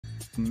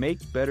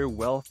Make Better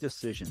Wealth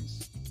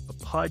Decisions, a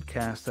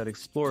podcast that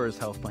explores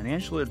how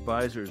financial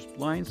advisors'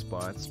 blind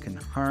spots can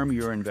harm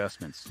your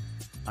investments.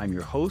 I'm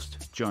your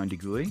host, John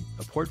DeGuy,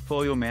 a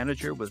portfolio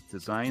manager with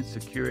Design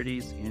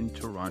Securities in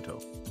Toronto.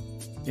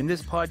 In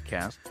this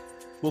podcast,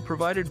 we'll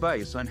provide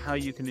advice on how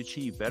you can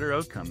achieve better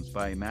outcomes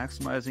by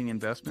maximizing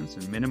investments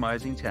and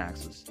minimizing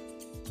taxes.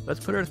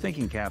 Let's put our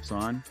thinking caps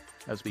on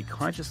as we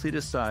consciously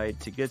decide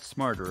to get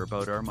smarter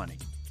about our money.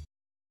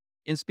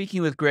 In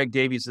speaking with Greg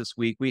Davies this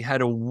week, we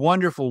had a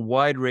wonderful,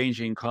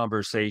 wide-ranging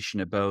conversation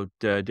about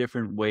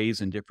different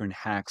ways and different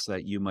hacks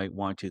that you might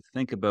want to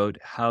think about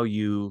how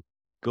you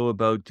go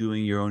about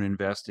doing your own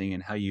investing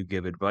and how you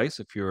give advice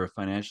if you're a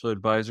financial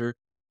advisor,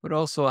 but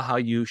also how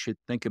you should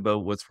think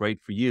about what's right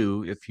for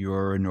you if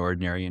you're an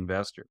ordinary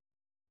investor.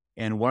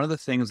 And one of the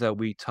things that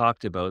we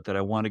talked about that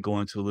I want to go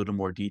into a little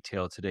more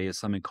detail today is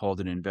something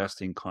called an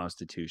investing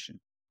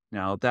constitution.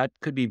 Now, that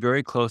could be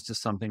very close to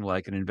something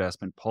like an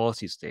investment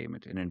policy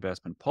statement. An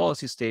investment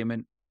policy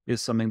statement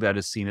is something that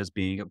is seen as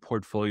being a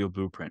portfolio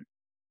blueprint.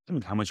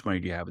 How much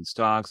money do you have in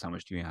stocks? How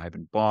much do you have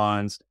in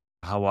bonds?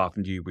 How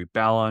often do you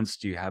rebalance?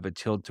 Do you have a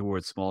tilt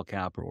towards small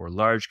cap or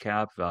large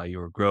cap, value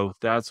or growth,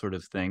 that sort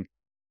of thing?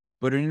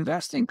 But an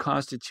investing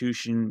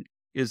constitution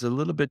is a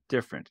little bit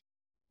different.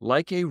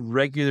 Like a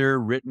regular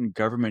written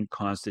government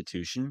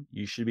constitution,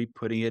 you should be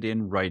putting it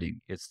in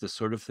writing. It's the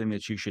sort of thing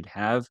that you should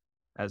have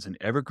as an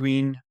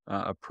evergreen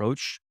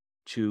approach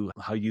to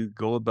how you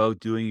go about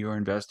doing your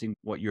investing,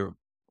 what your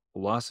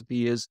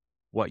philosophy is,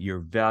 what your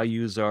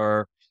values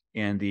are,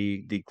 and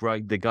the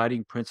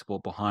guiding principle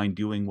behind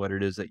doing what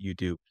it is that you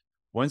do.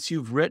 Once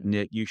you've written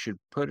it, you should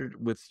put it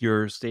with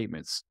your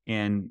statements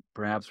and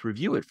perhaps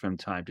review it from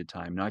time to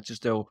time, not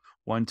just a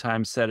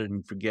one-time set it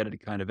and forget it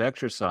kind of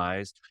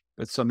exercise,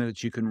 but something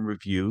that you can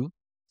review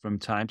from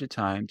time to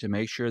time to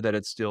make sure that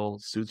it still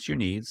suits your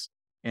needs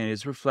and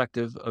is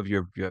reflective of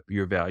your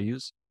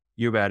values,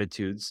 your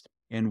attitudes,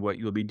 and what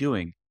you'll be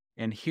doing.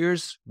 And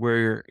here's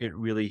where it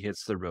really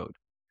hits the road.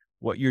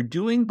 What you're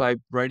doing by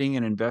writing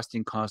an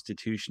investing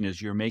constitution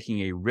is you're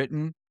making a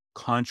written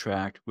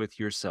contract with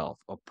yourself,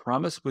 a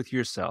promise with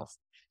yourself.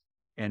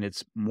 And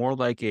it's more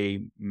like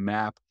a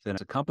map than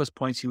a compass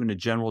points you in a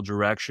general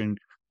direction,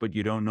 but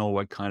you don't know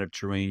what kind of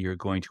terrain you're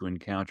going to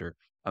encounter.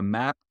 A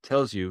map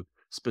tells you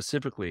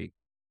specifically,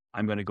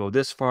 I'm going to go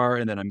this far,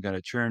 and then I'm going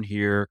to turn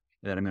here,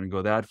 and then I'm going to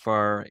go that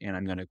far, and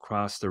I'm going to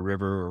cross the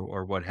river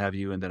or what have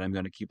you, and then I'm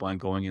going to keep on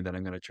going, and then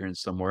I'm going to turn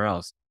somewhere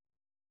else.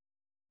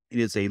 It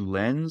is a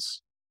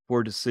lens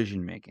for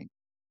decision making,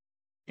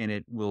 and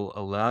it will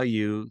allow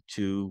you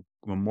to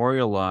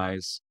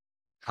memorialize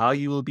how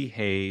you will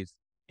behave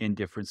in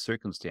different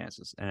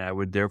circumstances. And I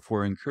would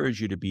therefore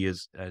encourage you to be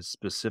as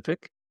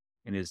specific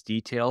and as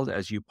detailed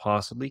as you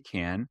possibly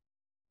can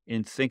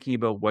in thinking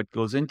about what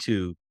goes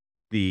into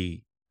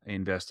the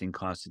investing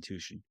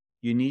constitution.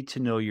 You need to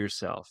know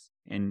yourself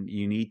and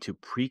you need to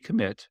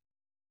pre-commit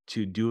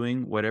to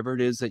doing whatever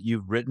it is that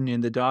you've written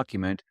in the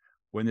document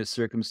when the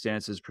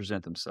circumstances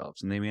present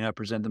themselves. And they may not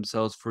present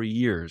themselves for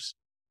years.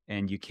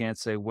 And you can't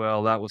say,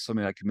 well, that was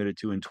something I committed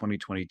to in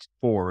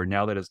 2024.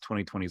 Now that it's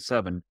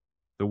 2027,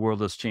 the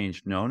world has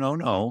changed.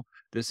 No.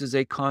 This is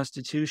a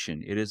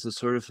constitution. It is the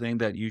sort of thing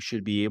that you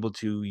should be able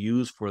to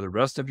use for the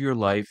rest of your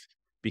life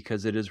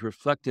because it is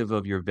reflective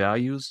of your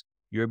values,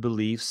 your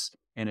beliefs,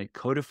 and it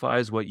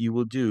codifies what you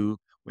will do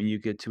when you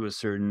get to a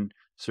certain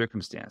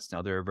circumstance.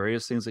 Now, there are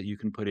various things that you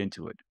can put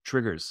into it.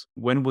 Triggers.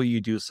 When will you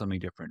do something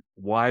different?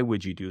 Why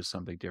would you do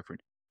something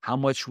different? How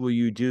much will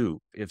you do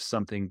if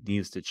something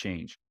needs to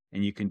change?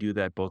 And you can do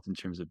that both in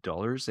terms of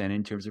dollars and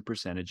in terms of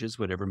percentages,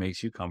 whatever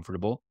makes you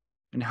comfortable.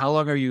 And how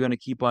long are you going to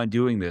keep on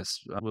doing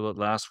this? Will it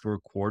last for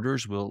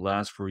quarters? Will it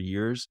last for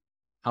years?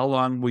 How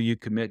long will you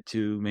commit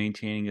to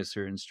maintaining a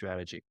certain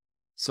strategy?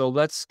 So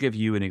let's give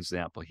you an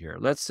example here.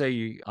 Let's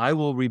say I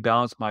will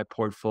rebalance my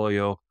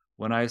portfolio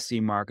when I see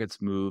markets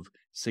move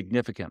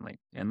significantly.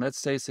 And let's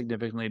say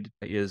significantly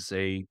is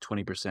a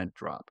 20%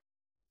 drop.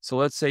 So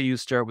let's say you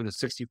start with a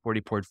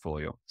 60-40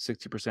 portfolio,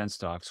 60%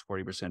 stocks,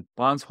 40%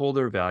 bonds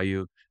holder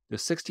value. The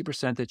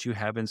 60% that you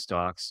have in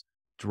stocks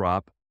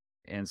drop.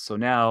 And so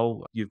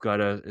now you've got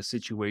a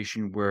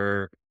situation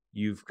where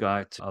you've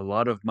got a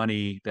lot of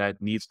money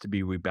that needs to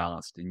be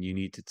rebalanced and you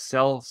need to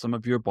sell some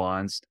of your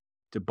bonds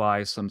to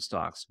buy some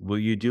stocks. Will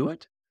you do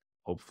it?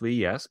 Hopefully,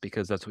 yes,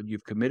 because that's what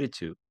you've committed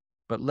to.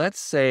 But let's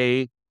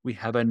say we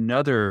have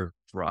another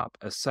drop,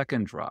 a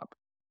second drop.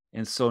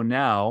 And so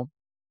now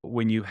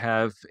when you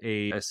have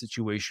a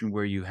situation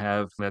where you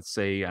have, let's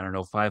say,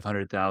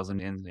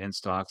 500,000 in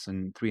stocks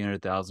and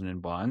 300,000 in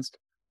bonds,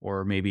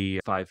 or maybe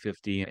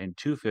 550 and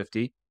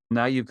 250,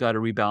 now you've got to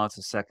rebalance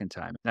a second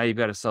time. Now you've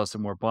got to sell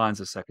some more bonds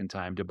a second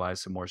time to buy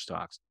some more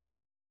stocks.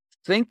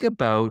 Think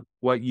about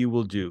what you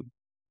will do.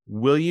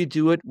 Will you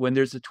do it when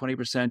there's a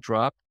 20%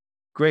 drop?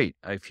 Great.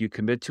 If you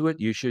commit to it,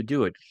 you should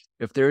do it.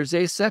 If there's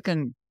a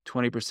second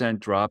 20%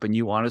 drop and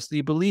you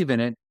honestly believe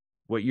in it,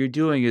 what you're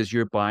doing is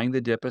you're buying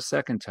the dip a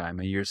second time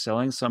and you're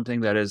selling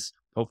something that has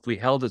hopefully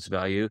held its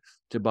value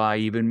to buy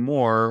even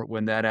more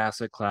when that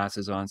asset class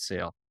is on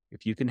sale.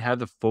 If you can have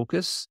the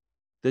focus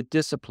the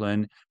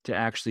discipline to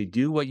actually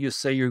do what you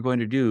say you're going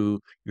to do,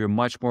 you're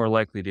much more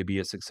likely to be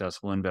a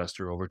successful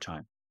investor over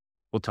time.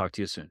 We'll talk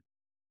to you soon.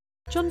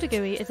 John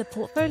DeGuy is a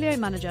portfolio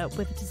manager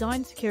with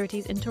Design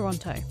Securities in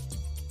Toronto.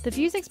 The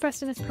views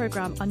expressed in this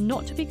programme are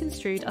not to be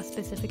construed as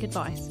specific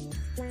advice.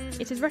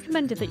 It is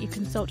recommended that you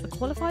consult a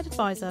qualified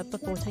advisor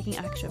before taking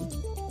action.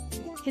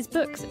 His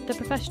books, The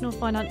Professional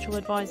Financial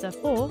Advisor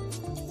 4,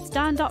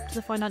 Stand Up to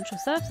the Financial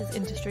Services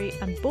Industry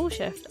and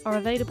Bullshift are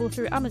available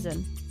through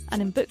Amazon and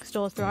in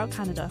bookstores throughout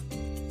Canada.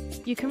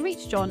 You can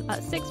reach John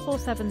at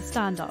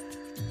 647-STAND-UP.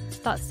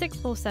 That's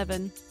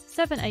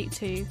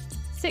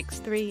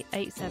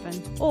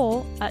 647-782-6387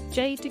 or at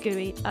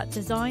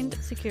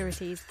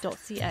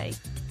jdeguy@designedsecurities.ca.